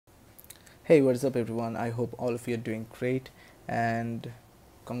Hey, what's up everyone? I hope all of you are doing great and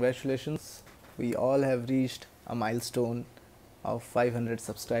congratulations. We all have reached a milestone of 500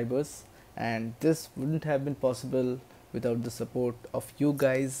 subscribers, and this wouldn't have been possible without the support of you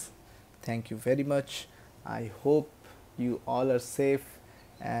guys. Thank you very much. I hope you all are safe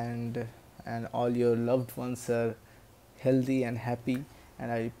and all your loved ones are healthy and happy,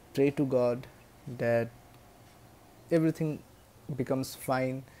 and I pray to God that everything becomes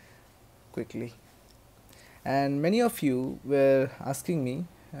fine quickly. And many of you were asking me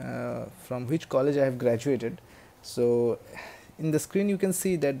from which college I have graduated. So in the screen you can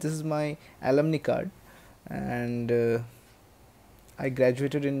see that this is my alumni card, and I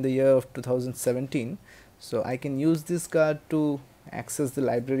graduated in the year of 2017. So I can use this card to access the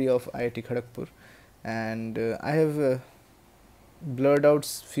library of IIT Kharagpur, and I have blurred out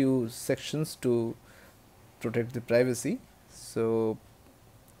few sections to protect the privacy. So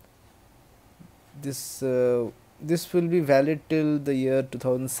this will be valid till the year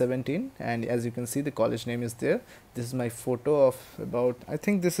 2017, and as you can see the college name is there. This is my photo of about, I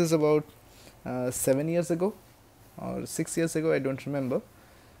think this is about 7 years ago or 6 years ago, I don't remember.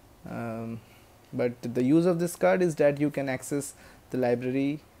 But the use of this card is that you can access the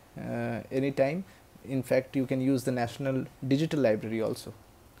library anytime. In fact, you can use the National Digital Library also,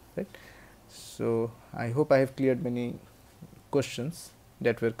 right? So I hope I have cleared many questions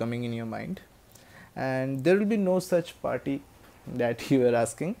that were coming in your mind, and there will be no such party that you are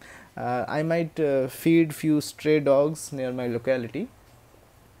asking. I might feed few stray dogs near my locality,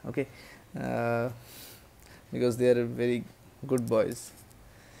 okay, because they are very good boys.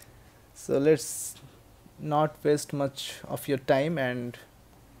 So let's not waste much of your time and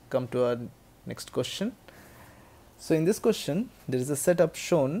come to our next question. So in this question there is a setup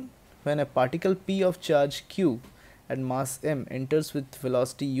shown when a particle p of charge q and mass m enters with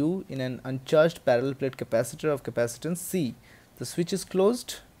velocity u in an uncharged parallel plate capacitor of capacitance C. The switch is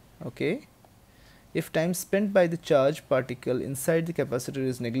closed. Okay. If time spent by the charged particle inside the capacitor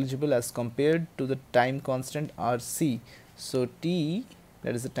is negligible as compared to the time constant RC, so T,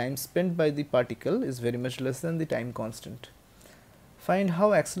 that is the time spent by the particle, is very much less than the time constant. Find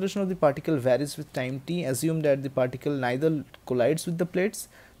how acceleration of the particle varies with time t. Assume that the particle neither collides with the plates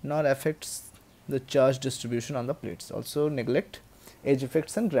nor affects the charge distribution on the plates. Also neglect edge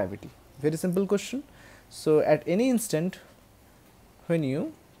effects and gravity. Very simple question. So at any instant when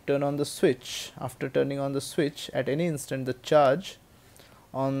you turn on the switch, after turning on the switch, at any instant the charge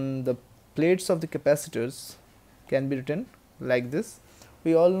on the plates of the capacitors can be written like this.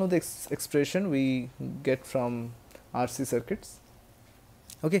 We all know the expression we get from RC circuits.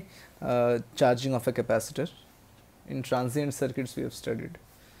 Okay, charging of a capacitor. In transient circuits we have studied.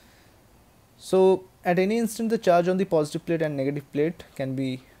 So at any instant the charge on the positive plate and negative plate can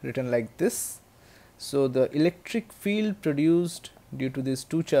be written like this. So the electric field produced due to these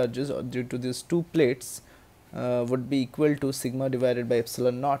two charges or due to these two plates would be equal to sigma divided by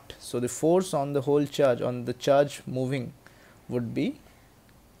epsilon naught. So the force on the whole charge, on the charge moving, would be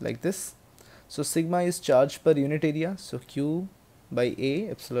like this. So sigma is charge per unit area, so q by a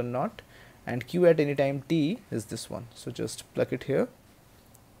epsilon naught, and q at any time t is this one. So just plug it here.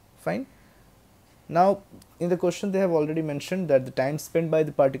 Fine. Now in the question they have already mentioned that the time spent by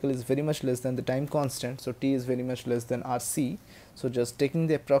the particle is very much less than the time constant, so t is very much less than RC. So just taking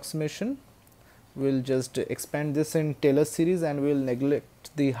the approximation, we'll just expand this in Taylor series and we'll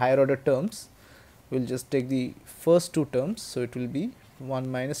neglect the higher order terms. We'll just take the first two terms, so it will be 1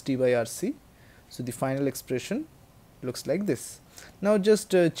 minus t by RC. So the final expression looks like this. Now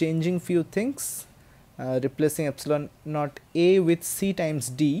just changing few things, replacing epsilon naught a with c times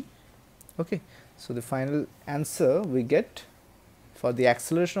d. Okay, so the final answer we get for the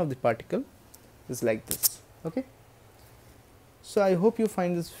acceleration of the particle is like this. Okay, so I hope you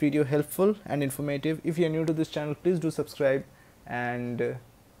find this video helpful and informative. If you are new to this channel, please do subscribe, and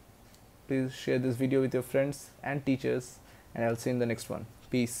please share this video with your friends and teachers, and I'll see you in the next one.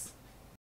 Peace.